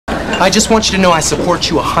I just want you to know I support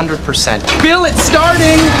you 100%. Bill, it's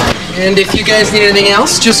starting! And if you guys need anything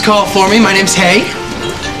else, just call for me. My name's Hay.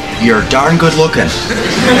 You're darn good looking.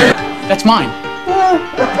 That's mine.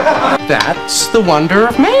 That's the wonder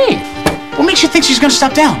of me. What makes you think she's gonna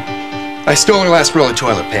stop down? I stole her last roll of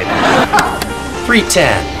toilet paper.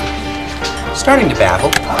 310. Starting to babble.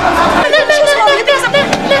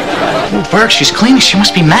 Oh, Berg, she's cleaning. She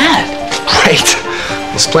must be mad. Great.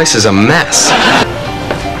 This place is a mess.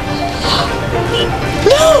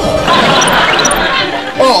 No!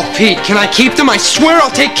 Oh, Pete, can I keep them? I swear I'll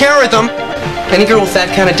take care of them. Any girl with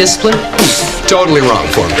that kind of discipline? Totally wrong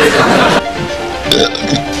for me.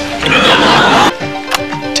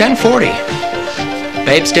 1040.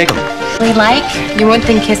 Babes, dig 'em. We like? You wouldn't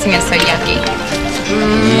think kissing is so yucky.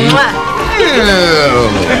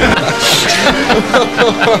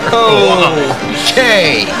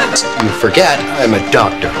 Okay. You forget I'm a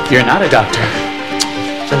doctor. You're not a doctor.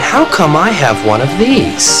 Then how come I have one of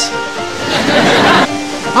these?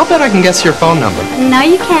 I'll bet I can guess your phone number. No,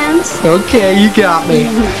 you can't. Okay, you got me.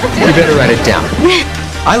 You better write it down.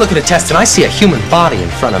 I look at a test and I see a human body in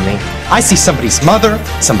front of me. I see somebody's mother,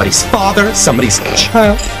 somebody's father, somebody's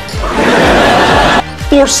child.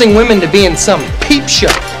 Forcing women to be in some peep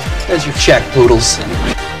show. There's your check, poodles.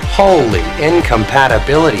 Holy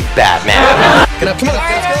incompatibility, Batman. Get up, come on,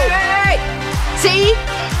 let's go. All right. See?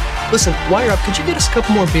 Listen, while you're up, could you get us a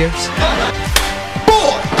couple more beers?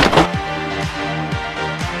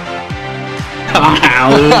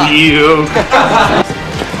 Oh, you.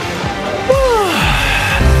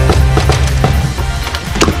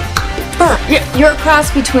 You're a cross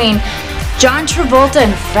between John Travolta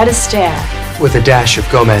and Fred Astaire. With a dash of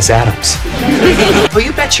Gomez Adams. Oh,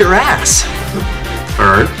 you bet your ass.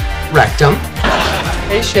 Berg. Rectum.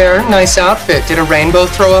 Hey, Sharon, nice outfit. Did a rainbow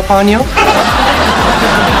throw up on you?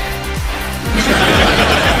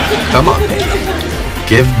 Come on, baby.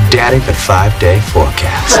 Give Daddy the 5-day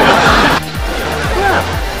forecast.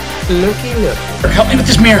 Looky, look. Help me with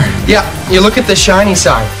this mirror. Yeah, you look at the shiny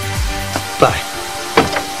side. Bye.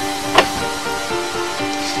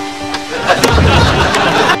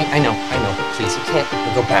 I know. Please, you can't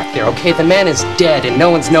go back there, okay? The man is dead and no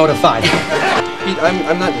one's notified. Pete,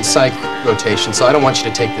 I'm not in psych rotation, so I don't want you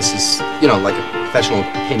to take this as, like a professional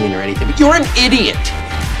opinion or anything, but you're an idiot.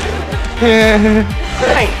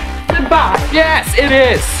 Hey, goodbye. Yes, it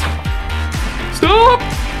is. Stop.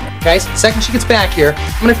 Guys, the second she gets back here,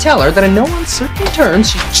 I'm gonna tell her that in no uncertain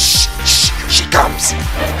terms, she comes.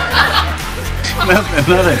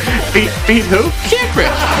 Another. Beat who?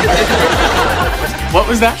 Secret. What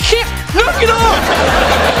was that? Shit, knock it off!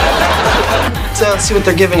 Let's see what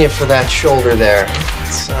they're giving you for that shoulder there.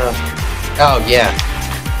 Oh, yeah.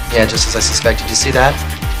 Yeah, just as I suspected. You see that?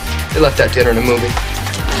 They left that dinner in a movie.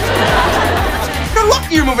 You're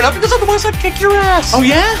lucky you're moving up, because otherwise I'd kick your ass. Oh,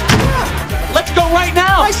 yeah? Let's go right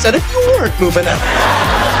now. I said if you weren't moving up.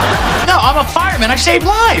 No, I'm a fireman. I save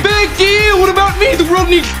lives. Big deal. What about me? The world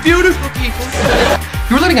needs beautiful people.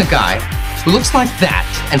 You're letting a guy who looks like that,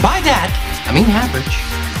 and by that, I mean average.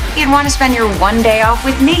 You'd want to spend your one day off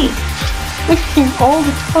with me. With you all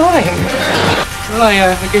the time. Well,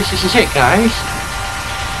 I guess this is it, guys.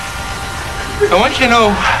 I want you to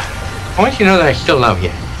know that I still love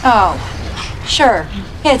you. Oh, sure.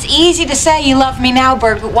 Yeah, it's easy to say you love me now,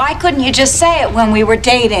 Berg, but why couldn't you just say it when we were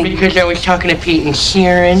dating? Because I was talking to Pete and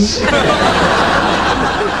Sharon.